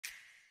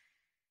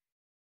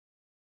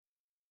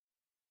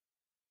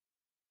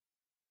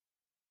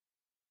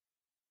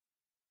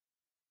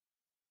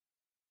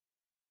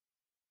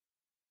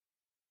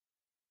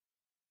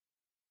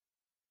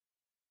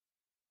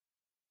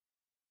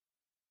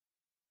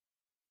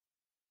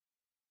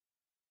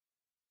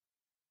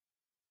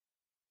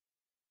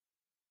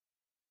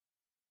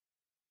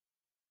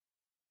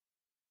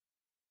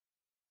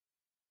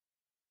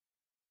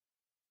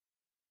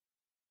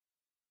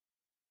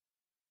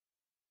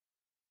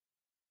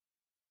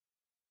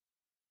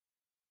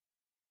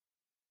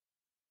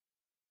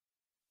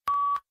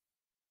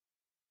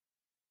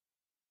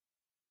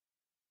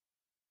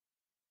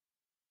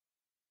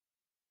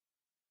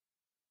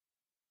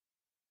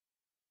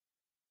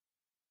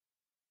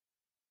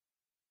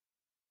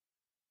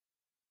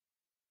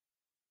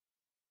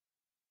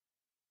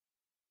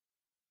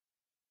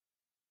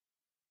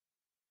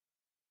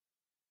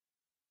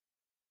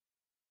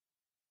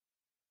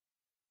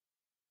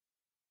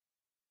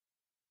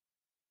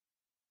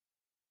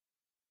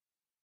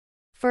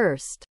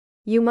First,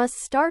 you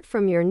must start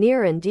from your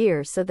near and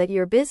dear so that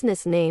your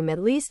business name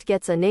at least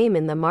gets a name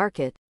in the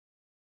market.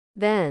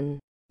 Then,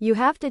 you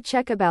have to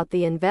check about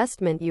the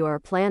investment you are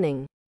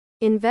planning.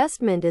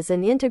 Investment is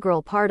an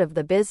integral part of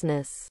the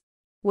business.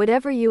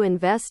 Whatever you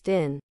invest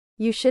in,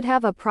 you should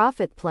have a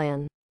profit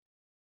plan.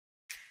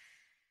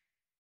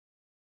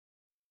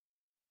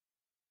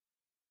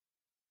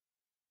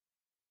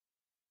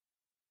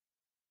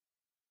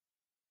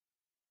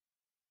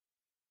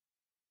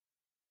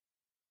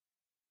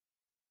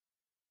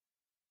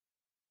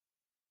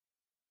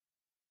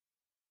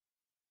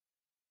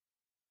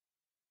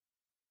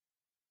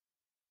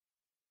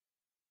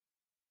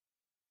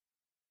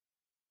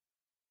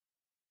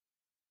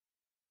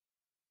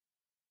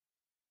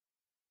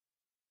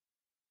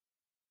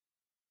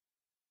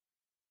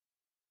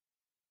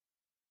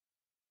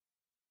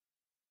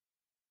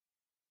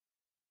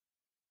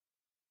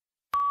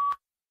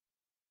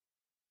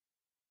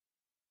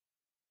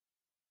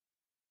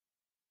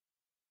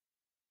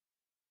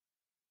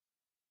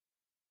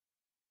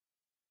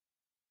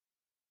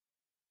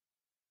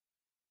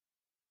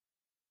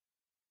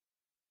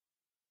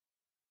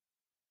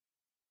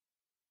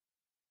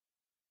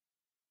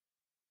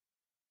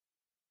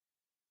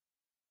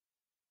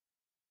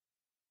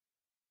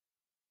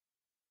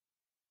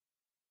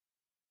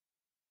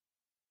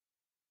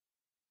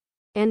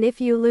 And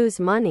if you lose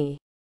money,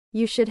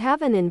 you should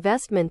have an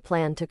investment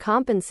plan to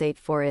compensate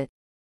for it.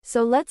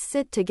 So let's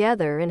sit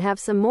together and have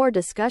some more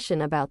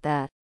discussion about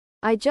that.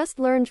 I just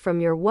learned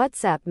from your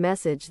WhatsApp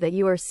message that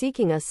you are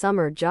seeking a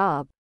summer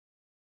job.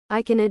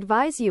 I can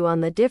advise you on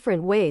the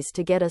different ways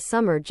to get a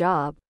summer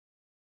job.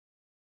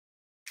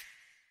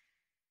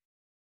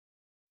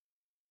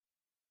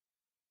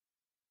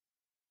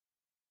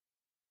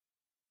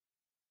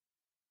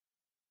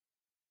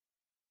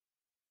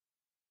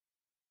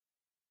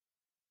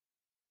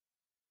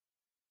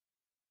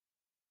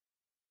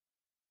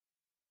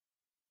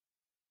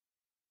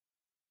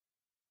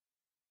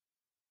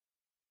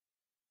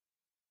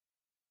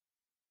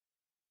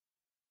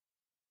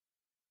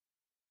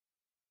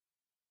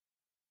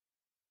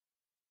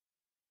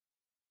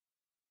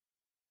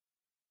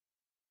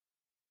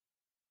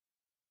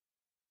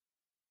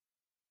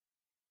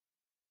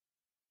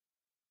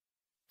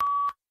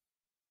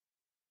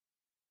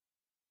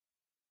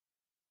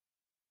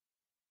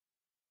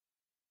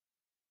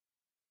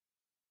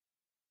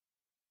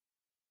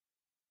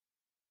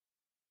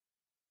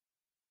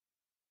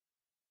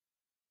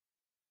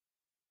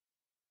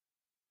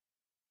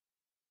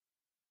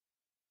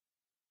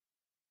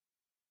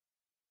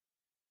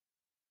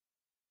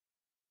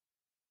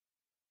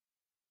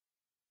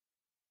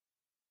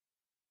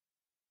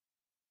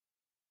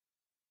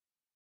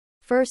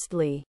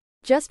 Firstly,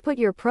 just put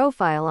your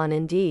profile on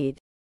Indeed.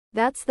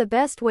 That's the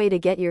best way to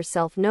get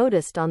yourself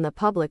noticed on the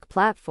public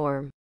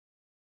platform.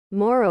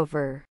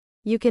 Moreover,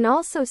 you can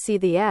also see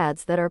the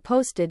ads that are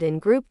posted in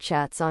group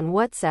chats on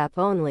WhatsApp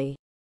only.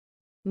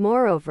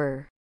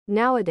 Moreover,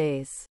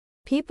 nowadays,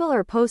 people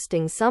are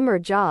posting summer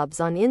jobs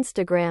on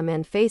Instagram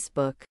and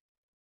Facebook.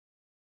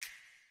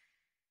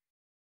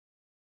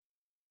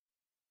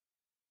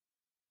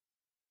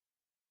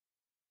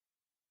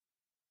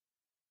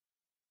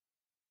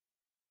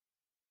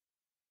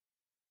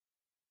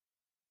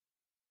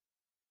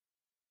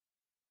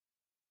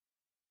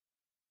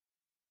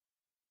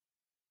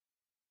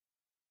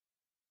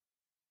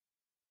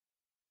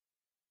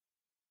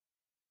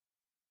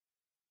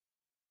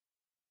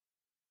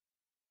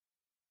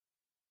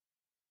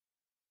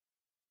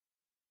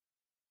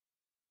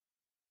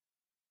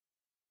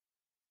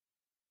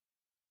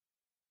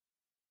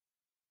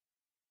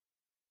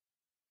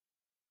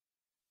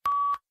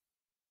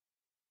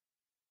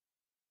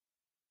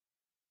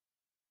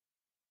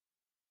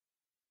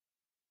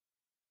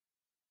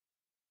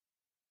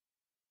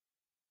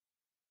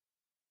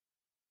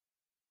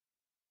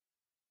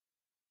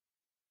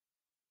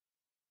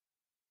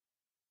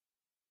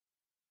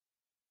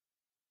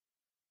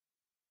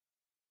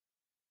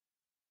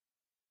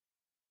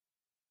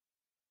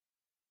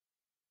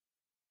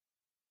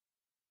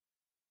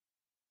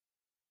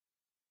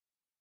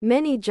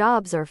 Many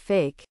jobs are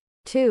fake,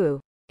 too,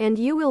 and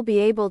you will be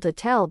able to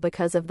tell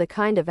because of the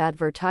kind of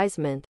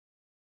advertisement.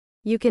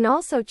 You can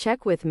also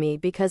check with me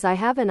because I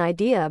have an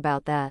idea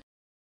about that.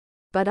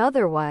 But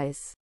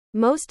otherwise,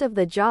 most of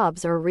the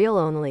jobs are real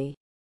only.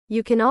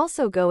 You can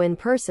also go in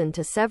person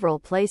to several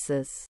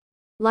places,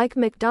 like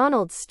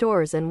McDonald's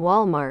stores and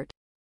Walmart,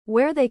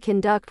 where they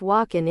conduct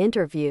walk-in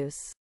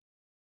interviews.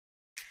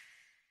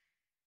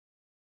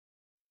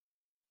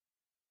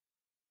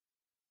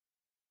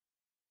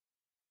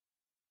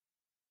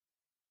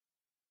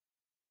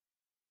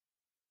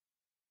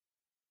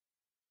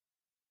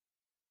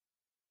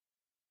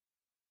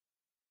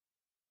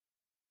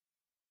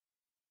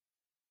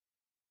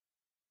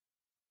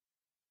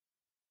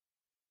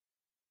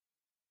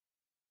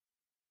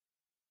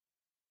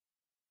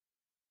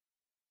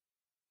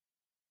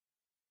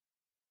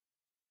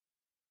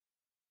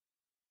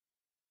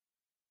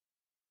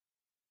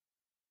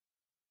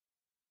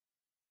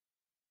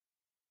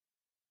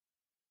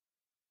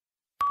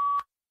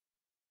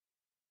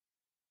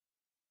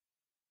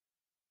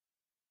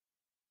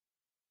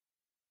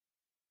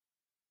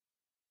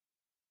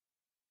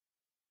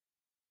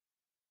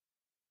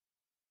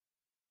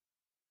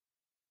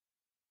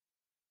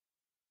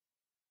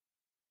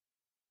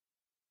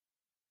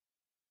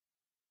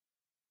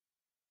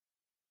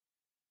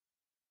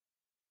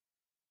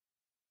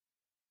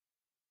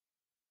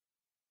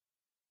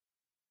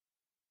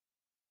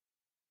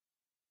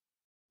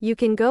 You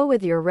can go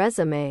with your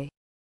resume.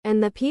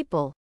 And the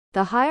people,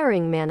 the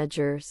hiring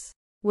managers,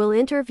 will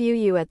interview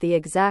you at the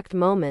exact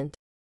moment.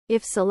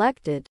 If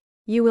selected,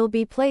 you will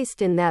be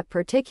placed in that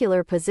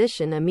particular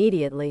position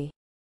immediately.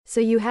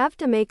 So you have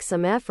to make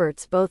some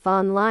efforts both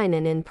online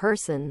and in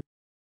person.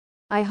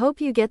 I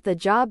hope you get the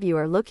job you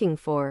are looking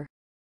for.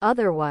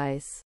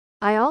 Otherwise,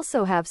 I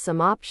also have some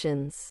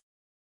options.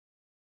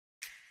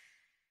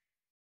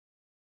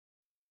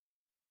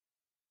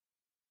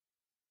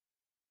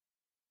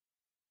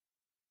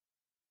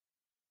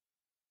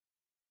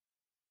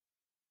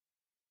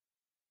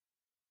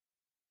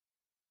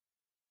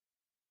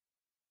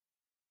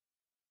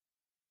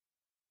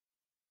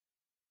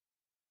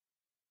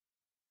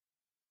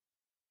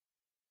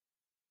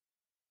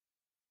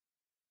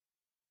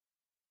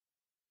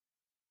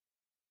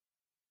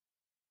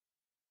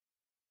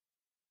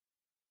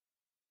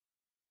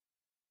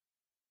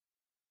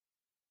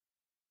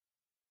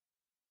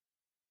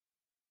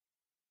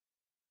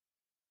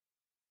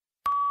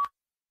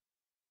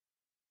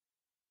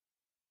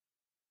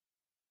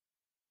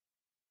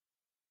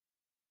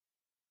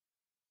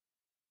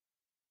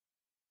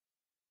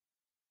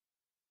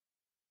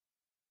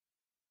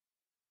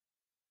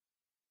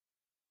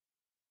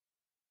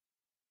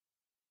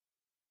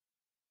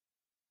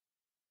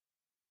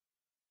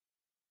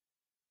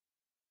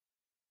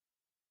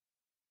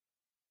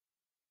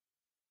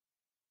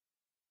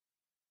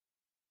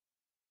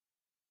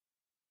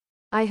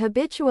 I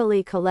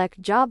habitually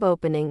collect job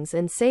openings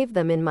and save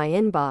them in my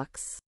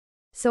inbox.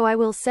 So I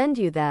will send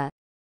you that.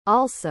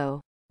 Also,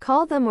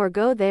 call them or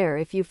go there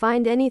if you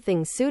find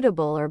anything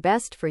suitable or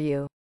best for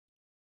you.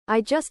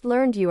 I just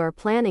learned you are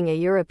planning a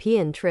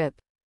European trip.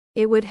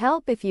 It would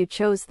help if you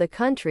chose the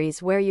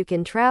countries where you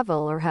can travel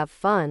or have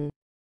fun.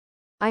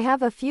 I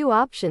have a few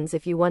options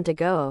if you want to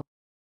go.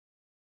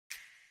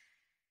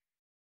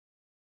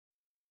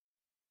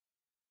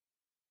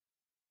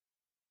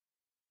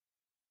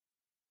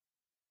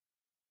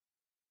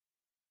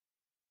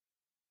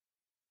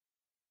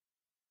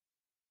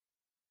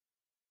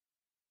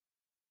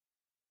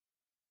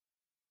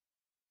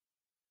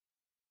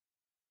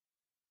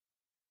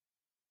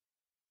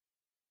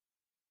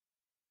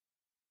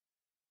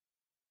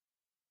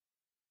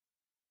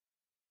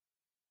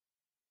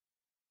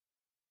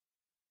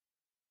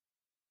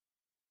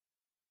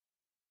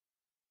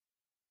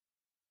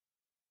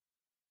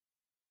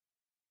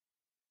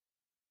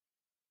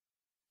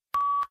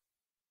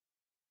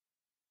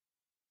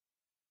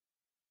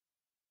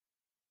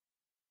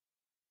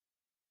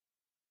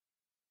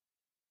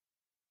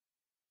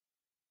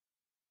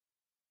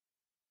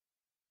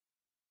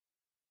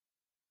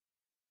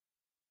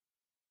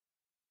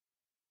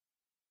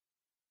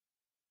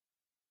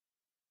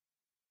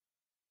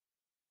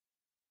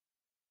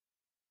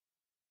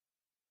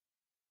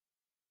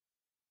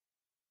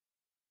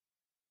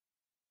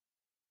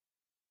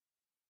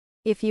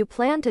 If you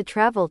plan to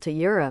travel to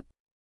Europe,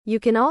 you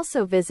can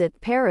also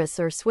visit Paris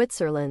or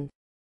Switzerland.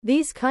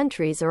 These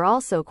countries are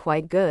also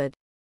quite good.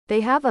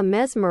 They have a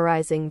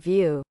mesmerizing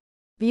view,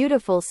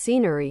 beautiful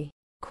scenery,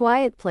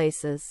 quiet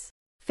places,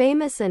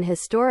 famous and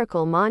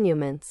historical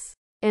monuments,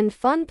 and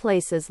fun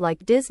places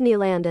like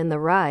Disneyland and the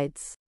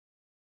rides.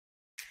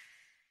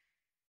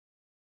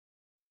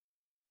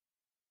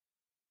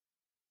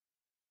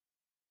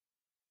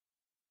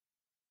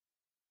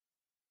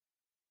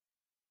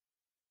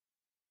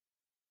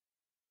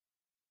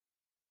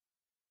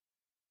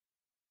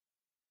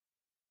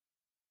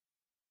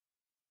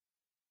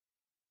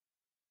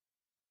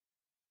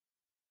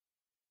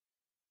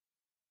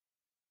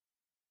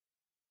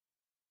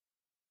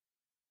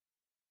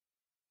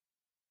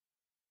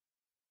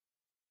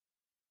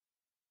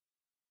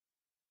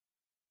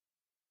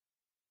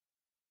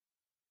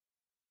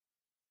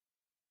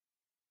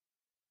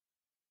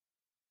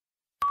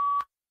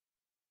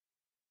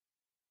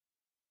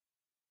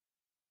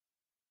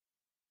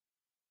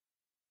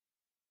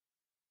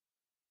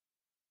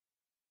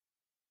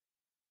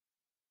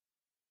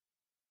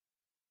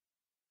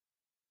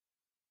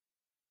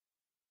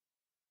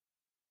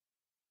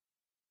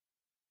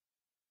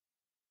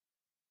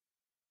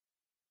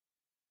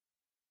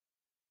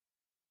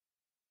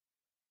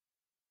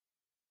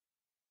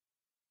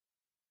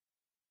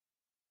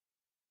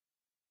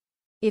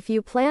 If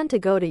you plan to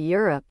go to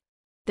Europe,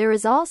 there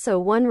is also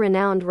one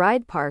renowned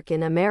ride park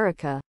in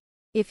America.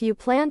 If you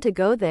plan to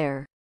go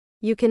there,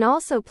 you can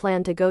also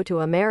plan to go to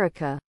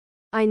America.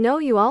 I know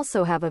you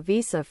also have a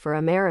visa for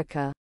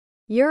America.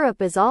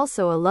 Europe is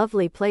also a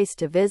lovely place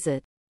to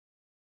visit.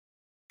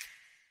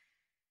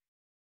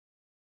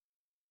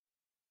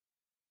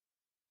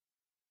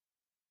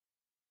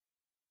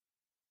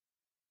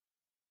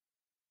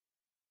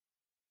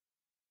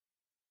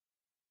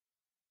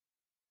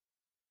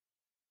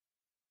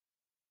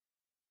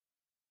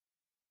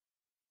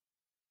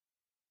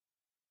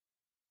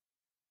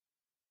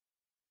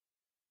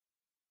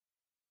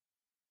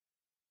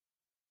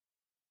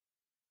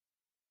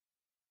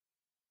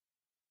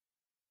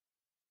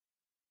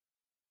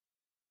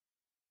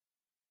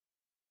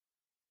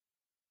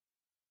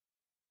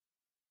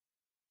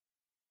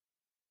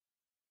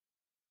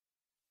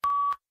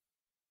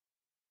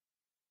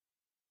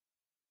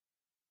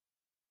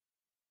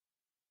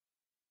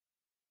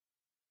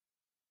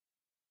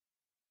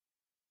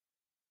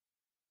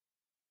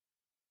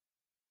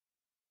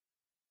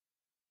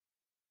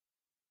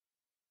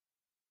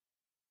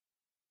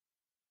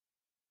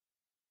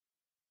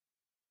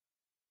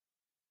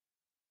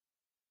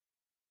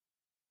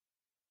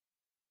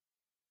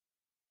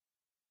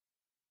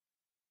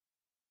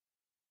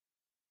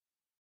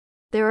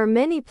 There are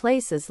many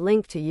places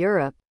linked to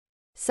Europe,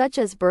 such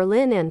as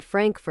Berlin and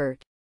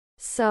Frankfurt.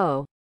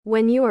 So,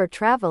 when you are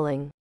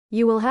traveling,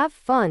 you will have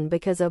fun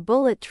because a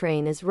bullet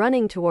train is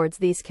running towards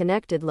these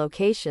connected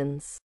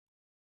locations.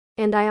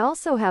 And I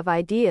also have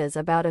ideas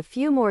about a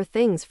few more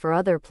things for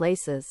other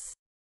places.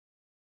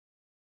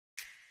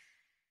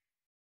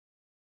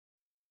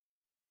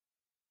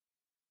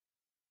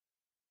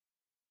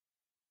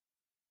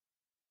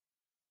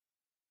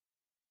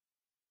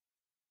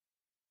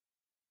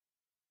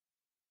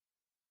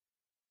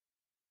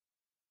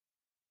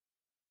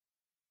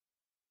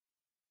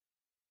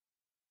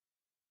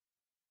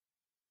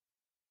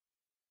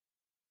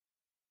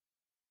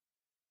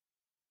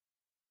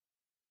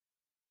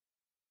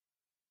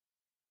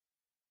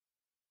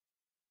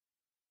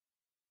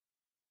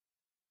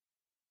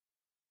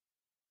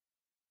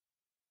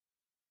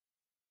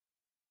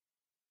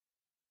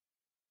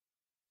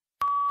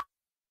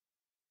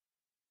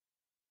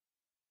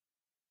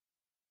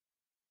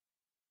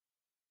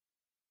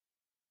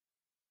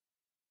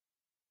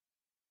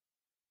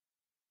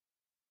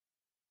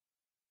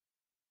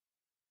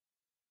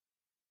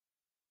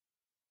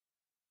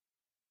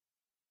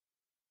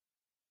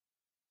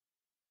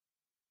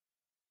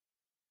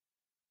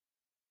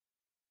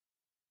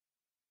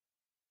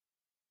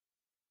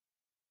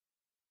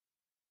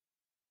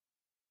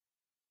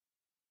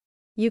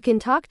 You can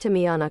talk to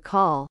me on a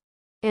call,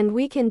 and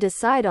we can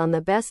decide on the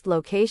best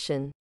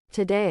location.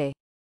 Today,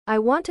 I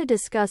want to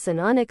discuss an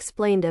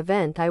unexplained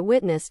event I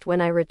witnessed when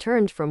I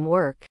returned from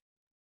work.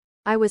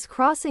 I was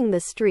crossing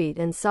the street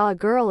and saw a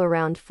girl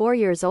around 4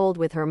 years old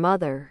with her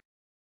mother.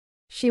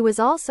 She was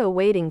also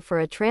waiting for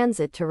a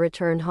transit to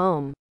return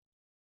home.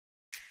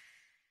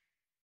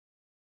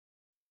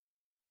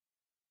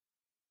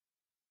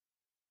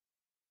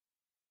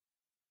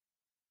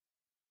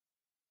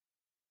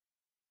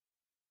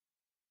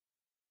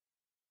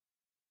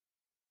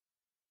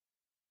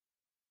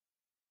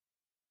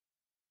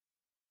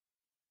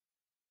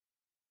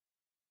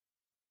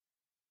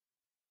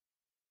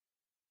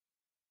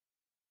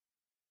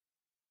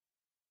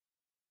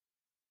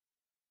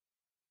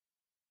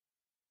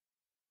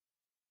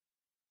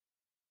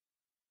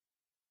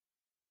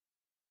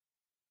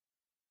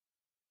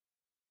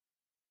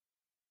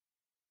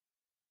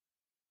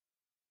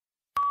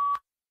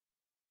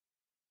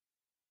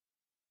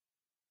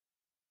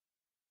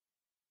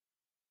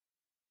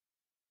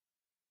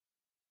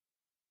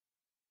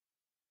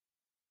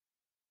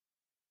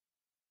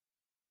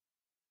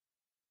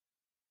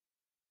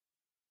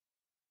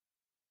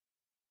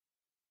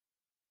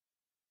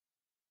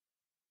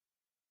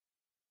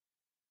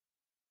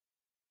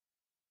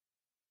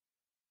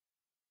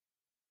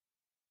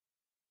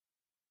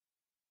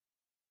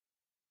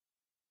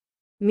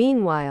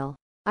 Meanwhile,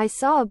 I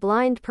saw a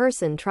blind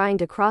person trying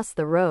to cross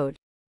the road.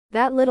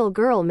 That little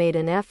girl made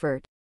an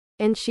effort,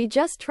 and she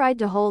just tried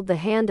to hold the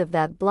hand of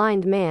that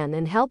blind man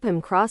and help him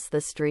cross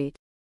the street.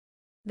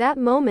 That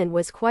moment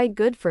was quite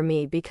good for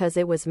me because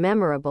it was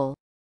memorable.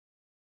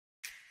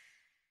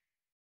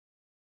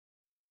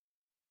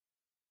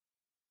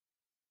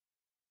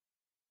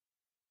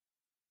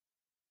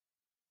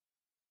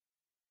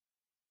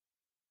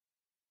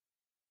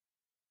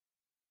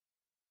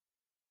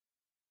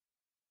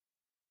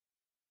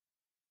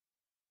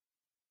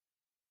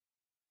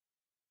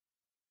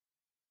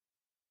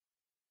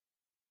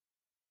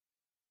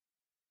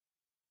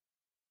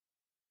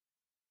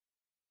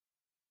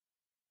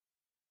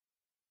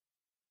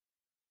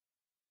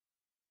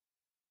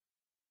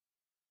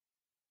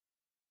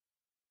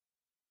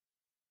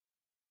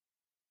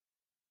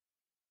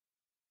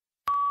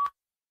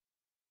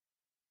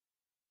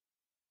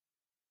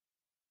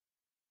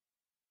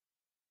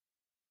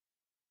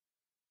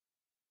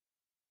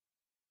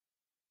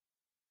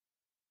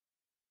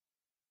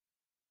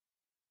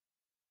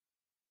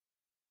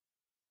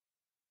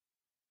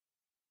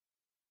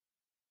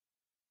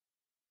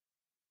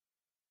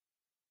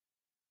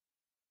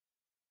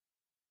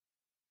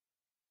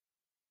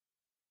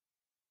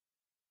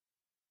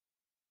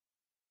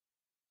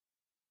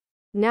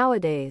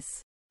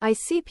 Nowadays, I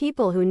see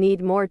people who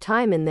need more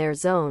time in their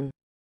zone.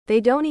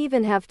 They don't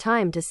even have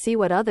time to see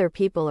what other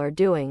people are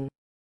doing.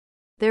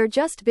 They're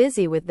just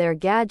busy with their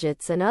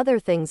gadgets and other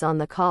things on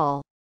the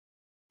call.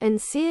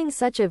 And seeing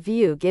such a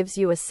view gives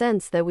you a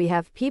sense that we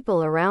have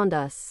people around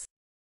us.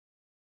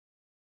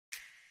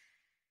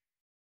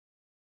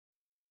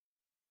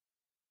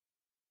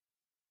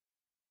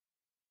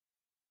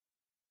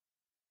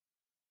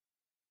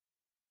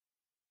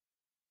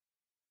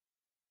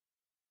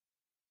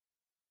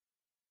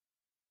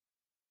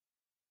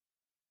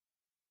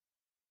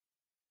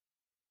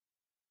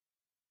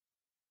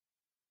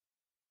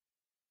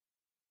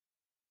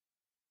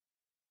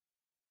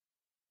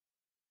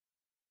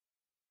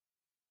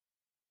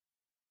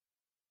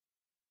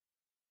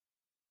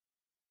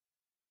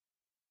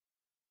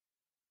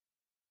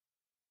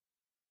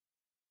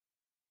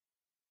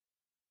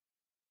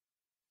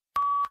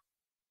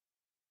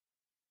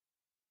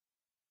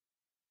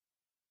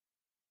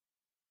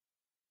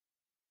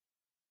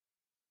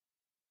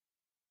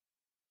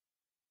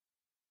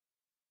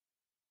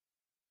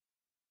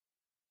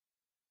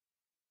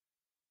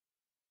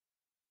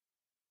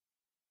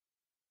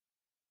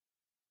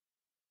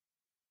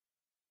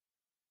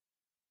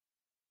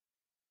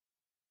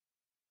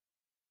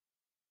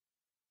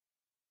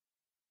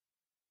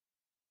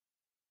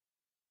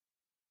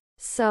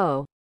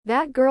 So,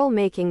 that girl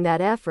making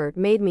that effort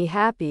made me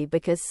happy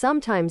because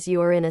sometimes you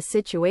are in a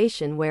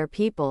situation where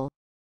people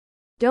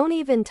don't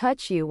even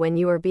touch you when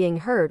you are being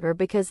hurt or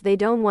because they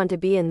don't want to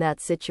be in that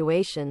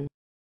situation.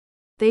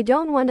 They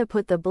don't want to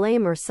put the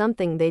blame or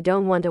something, they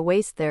don't want to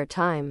waste their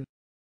time.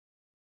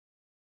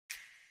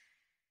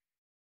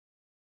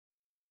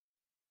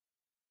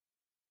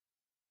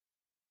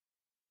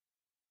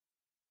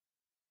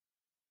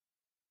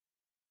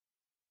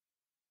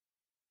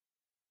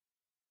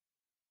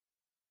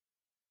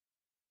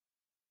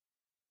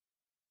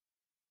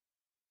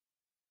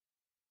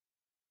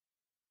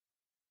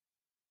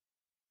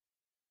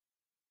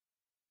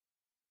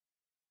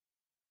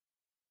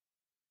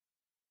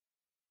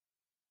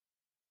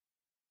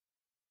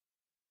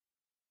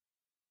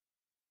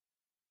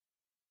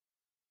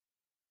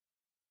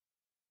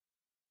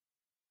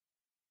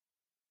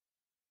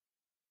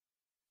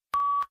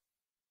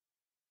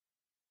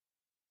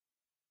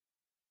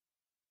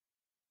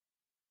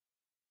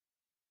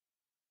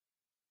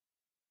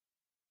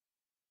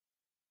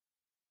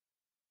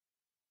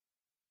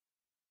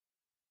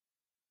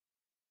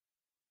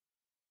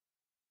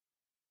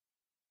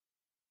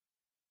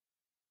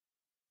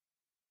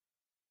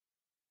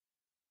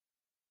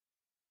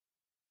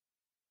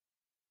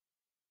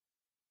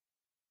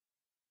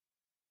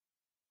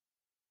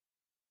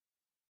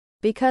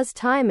 Because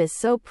time is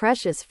so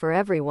precious for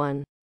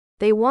everyone.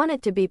 They want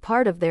it to be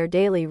part of their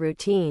daily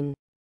routine.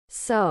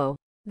 So,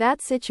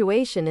 that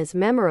situation is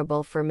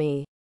memorable for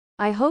me.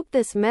 I hope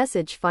this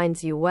message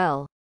finds you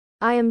well.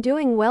 I am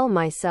doing well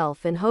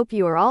myself and hope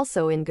you are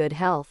also in good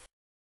health.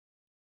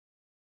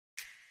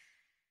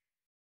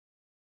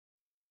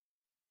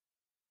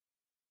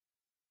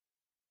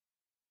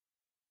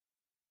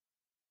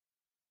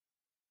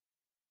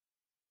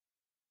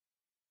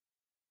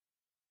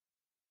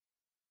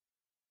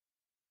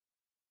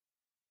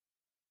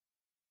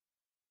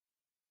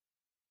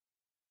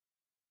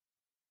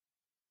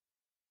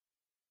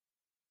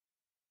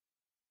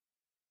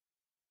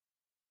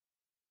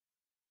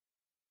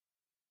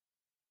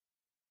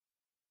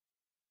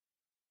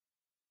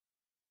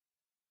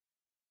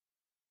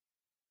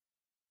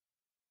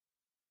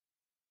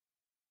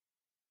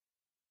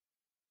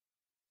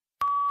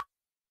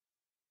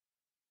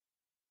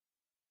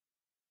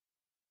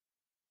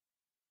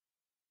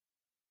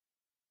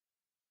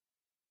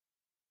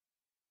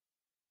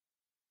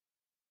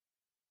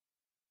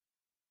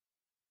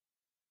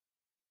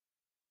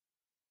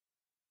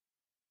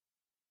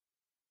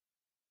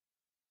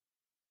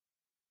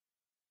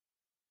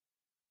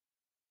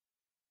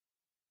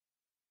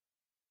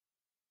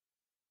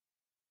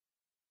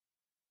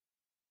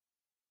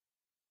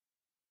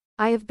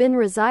 I have been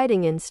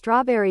residing in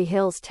Strawberry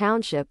Hills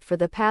Township for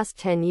the past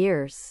 10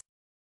 years.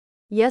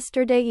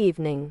 Yesterday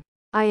evening,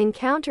 I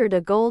encountered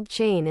a gold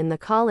chain in the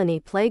colony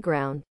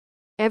playground.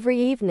 Every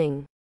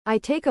evening, I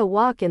take a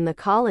walk in the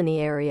colony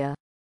area.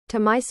 To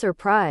my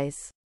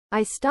surprise,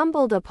 I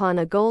stumbled upon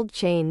a gold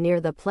chain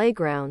near the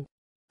playground.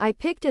 I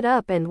picked it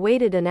up and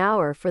waited an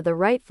hour for the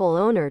rightful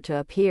owner to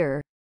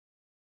appear.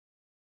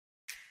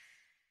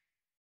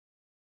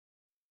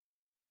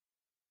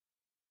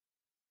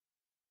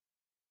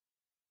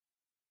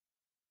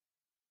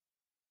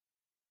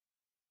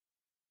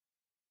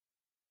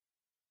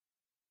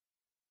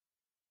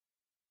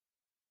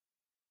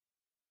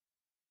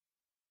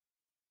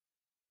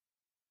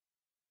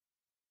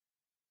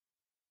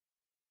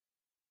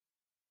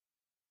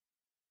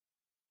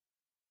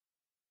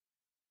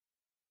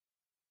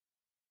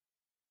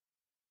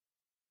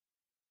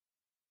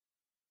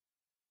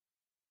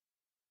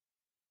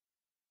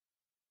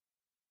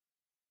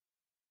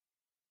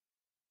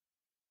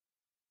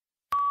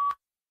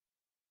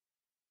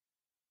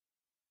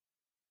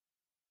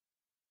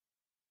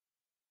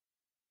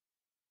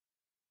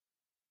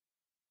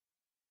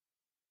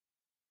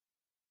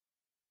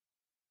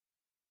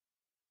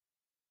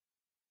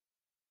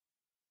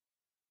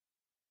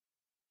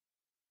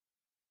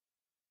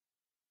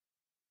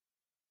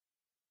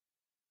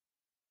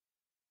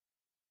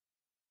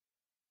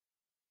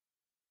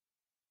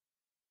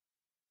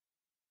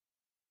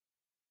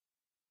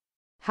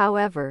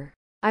 However,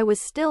 I was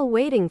still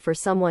waiting for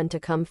someone to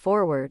come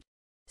forward.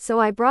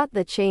 So I brought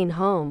the chain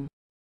home.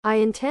 I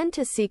intend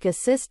to seek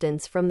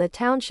assistance from the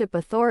township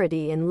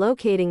authority in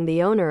locating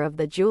the owner of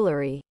the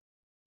jewelry.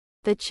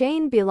 The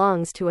chain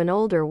belongs to an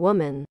older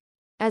woman.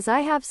 As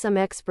I have some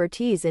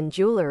expertise in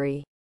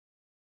jewelry,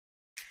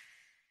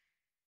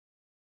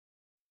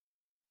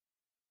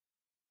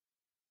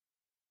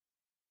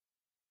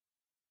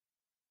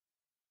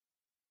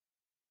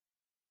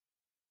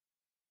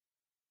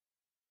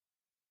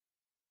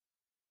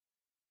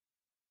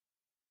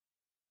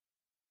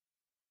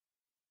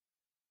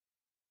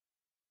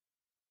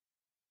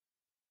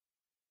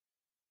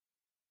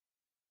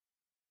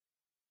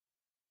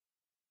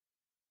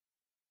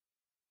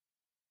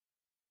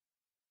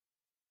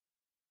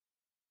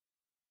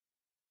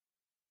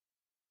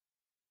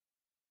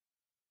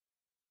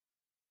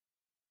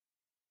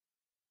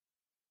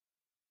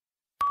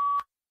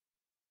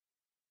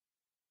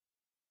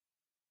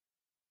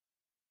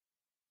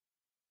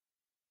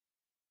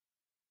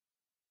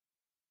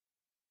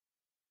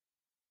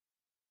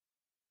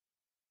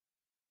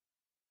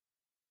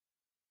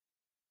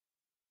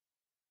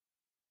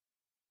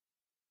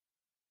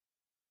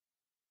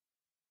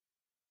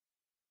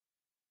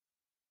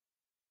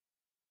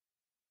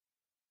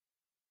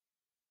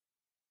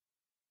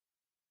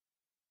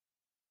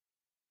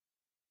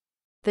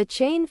 The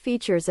chain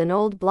features an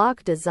old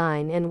block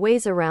design and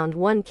weighs around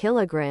 1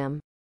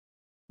 kilogram.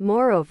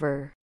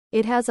 Moreover,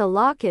 it has a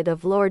locket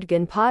of Lord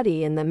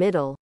Ganpati in the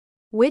middle,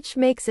 which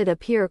makes it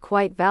appear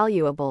quite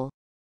valuable.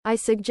 I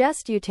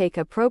suggest you take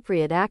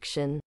appropriate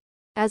action.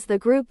 As the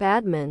group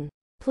admin,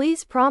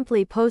 please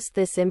promptly post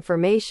this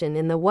information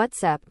in the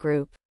WhatsApp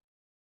group.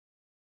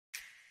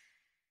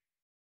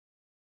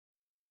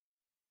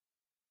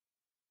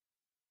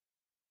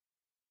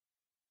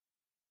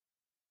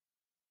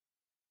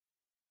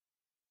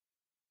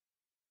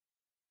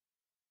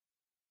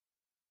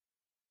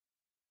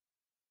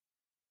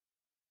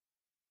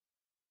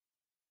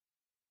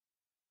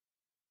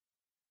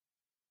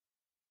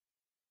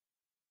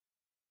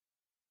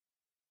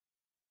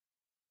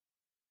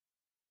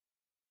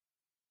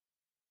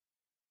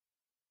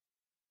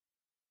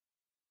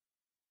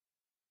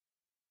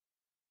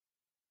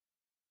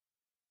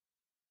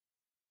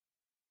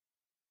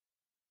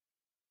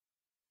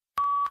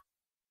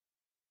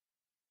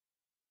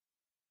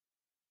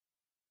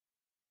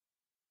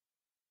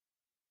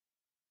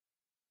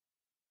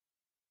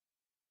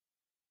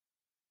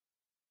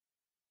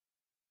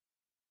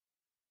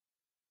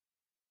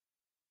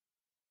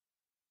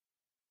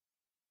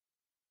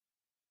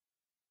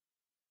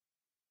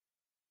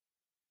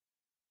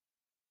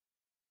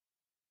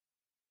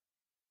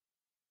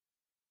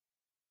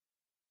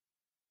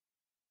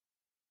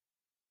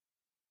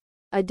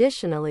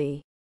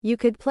 Additionally, you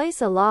could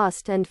place a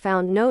lost and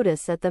found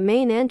notice at the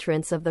main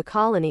entrance of the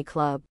colony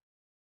club.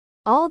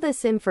 All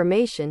this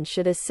information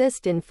should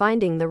assist in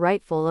finding the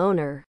rightful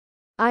owner.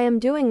 I am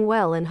doing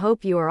well and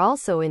hope you are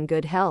also in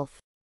good health.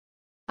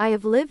 I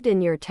have lived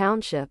in your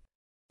township,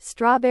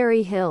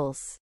 Strawberry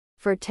Hills,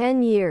 for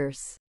 10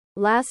 years.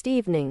 Last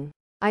evening,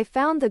 I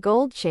found the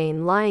gold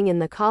chain lying in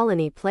the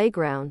colony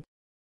playground.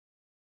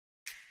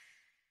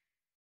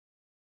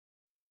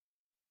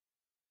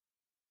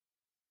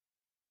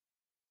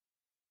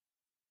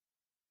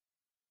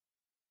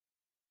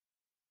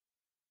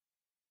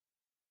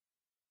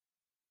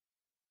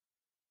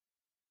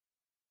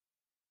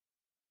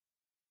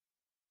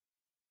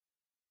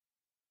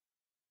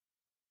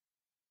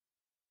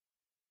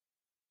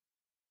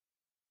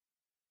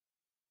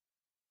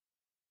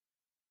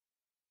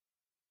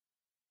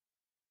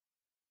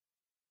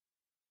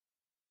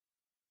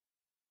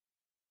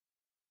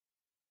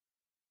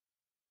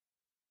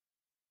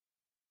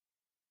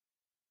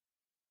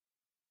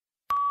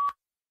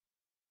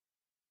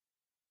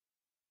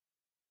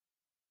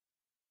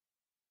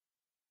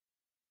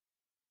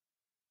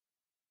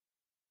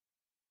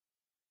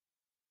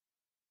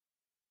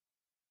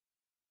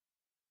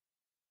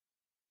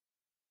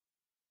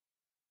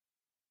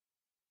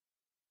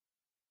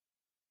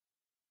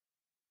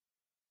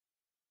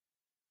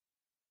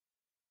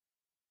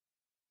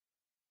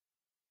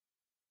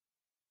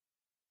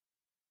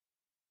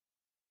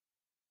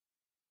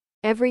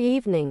 Every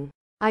evening,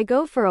 I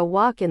go for a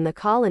walk in the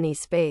colony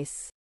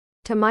space.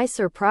 To my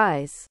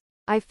surprise,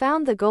 I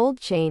found the gold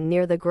chain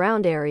near the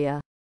ground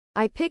area.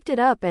 I picked it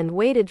up and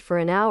waited for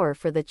an hour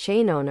for the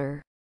chain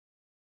owner.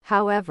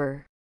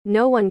 However,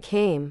 no one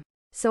came,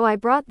 so I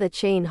brought the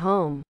chain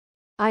home.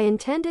 I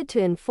intended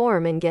to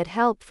inform and get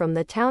help from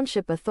the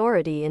township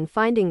authority in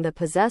finding the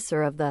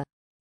possessor of the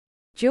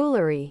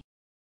jewelry.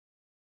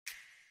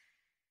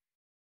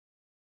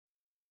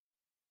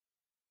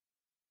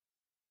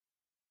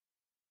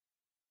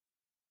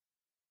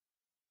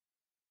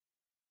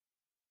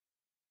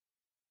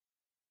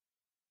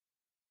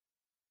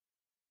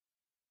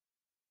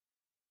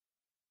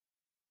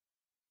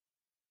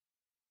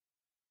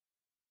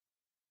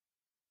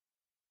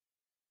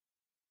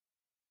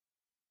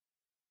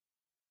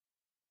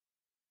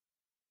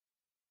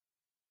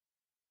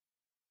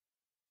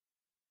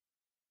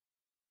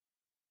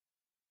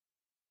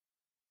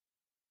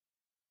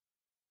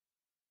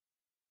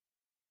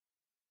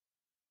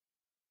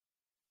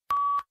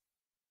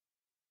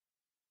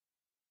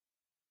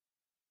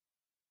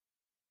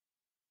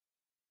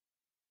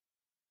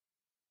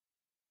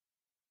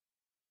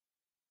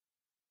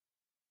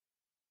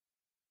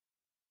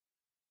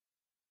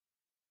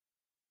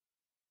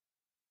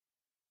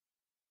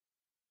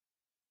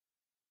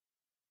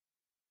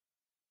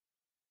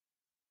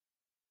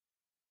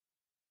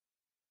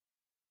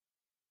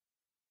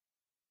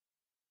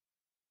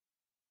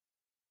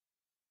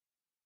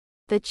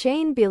 The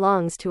chain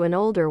belongs to an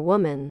older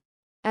woman.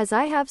 As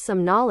I have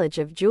some knowledge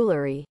of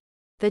jewelry,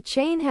 the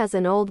chain has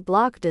an old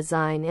block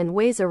design and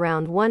weighs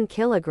around 1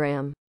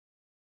 kilogram.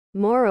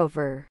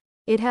 Moreover,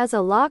 it has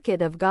a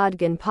locket of God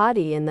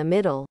Ganpati in the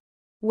middle,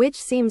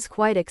 which seems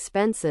quite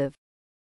expensive.